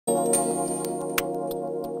Welcome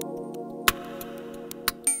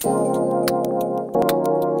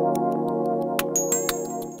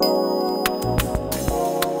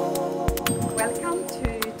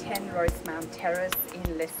to 10 Rosemount Terrace in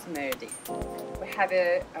Lesmurdie. We have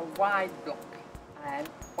a wide block,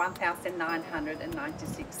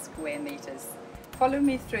 1,996 square meters. Follow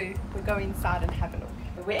me through, we'll go inside and have a look.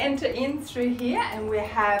 We enter in through here and we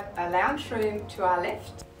have a lounge room to our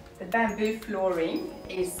left. The bamboo flooring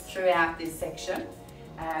is throughout this section.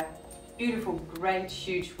 Beautiful, great,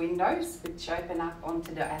 huge windows which open up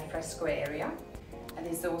onto the alfresco area. And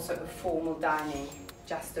there's also a formal dining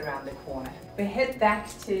just around the corner. We head back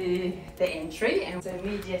to the entry, and so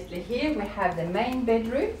immediately here we have the main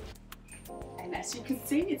bedroom. And as you can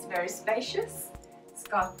see, it's very spacious. It's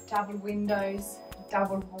got double windows,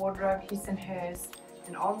 double wardrobe, his and hers,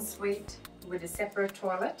 an ensuite with a separate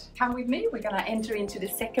toilet. Come with me, we're gonna enter into the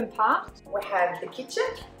second part. We have the kitchen.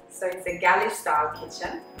 So it's a galley style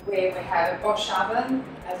kitchen where we have a Bosch oven,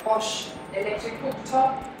 a Bosch electric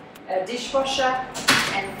cooktop, a dishwasher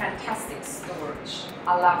and fantastic storage.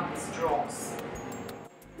 I love these drawers.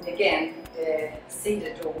 And again, the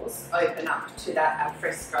cedar doors open up to that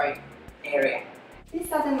alfresco area.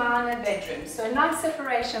 These are the minor bedrooms, so a nice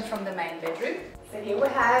separation from the main bedroom. So here we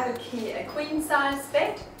have a queen size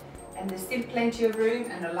bed, and there's still plenty of room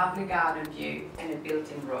and a lovely garden view and a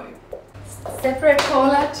built-in robe. Separate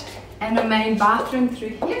toilet and a main bathroom through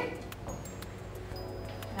here.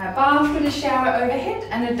 A bath with a shower overhead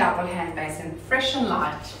and a double hand basin, fresh and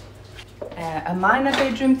light. A minor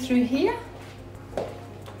bedroom through here.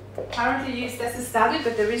 Currently used as a study,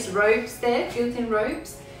 but there is robes there, built-in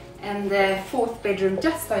robes. And the fourth bedroom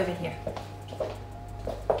just over here.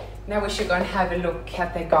 Now we should go and have a look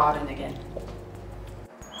at the garden again.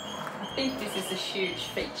 I think this is a huge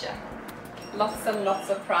feature. Lots and lots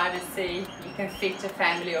of privacy. You can fit a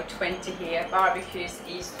family of 20 here. Barbecues,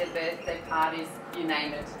 Easter, birthday parties, you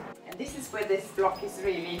name it. And this is where this block is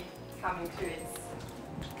really coming to its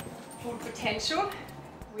full potential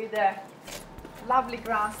with a lovely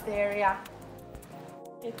grassed area.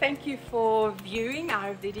 Thank you for viewing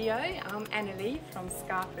our video. I'm Anneli from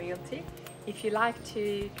Scarp Realty. If you'd like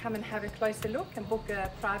to come and have a closer look and book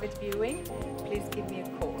a private viewing, please give me a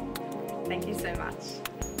call. Thank you so much.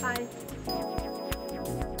 Bye.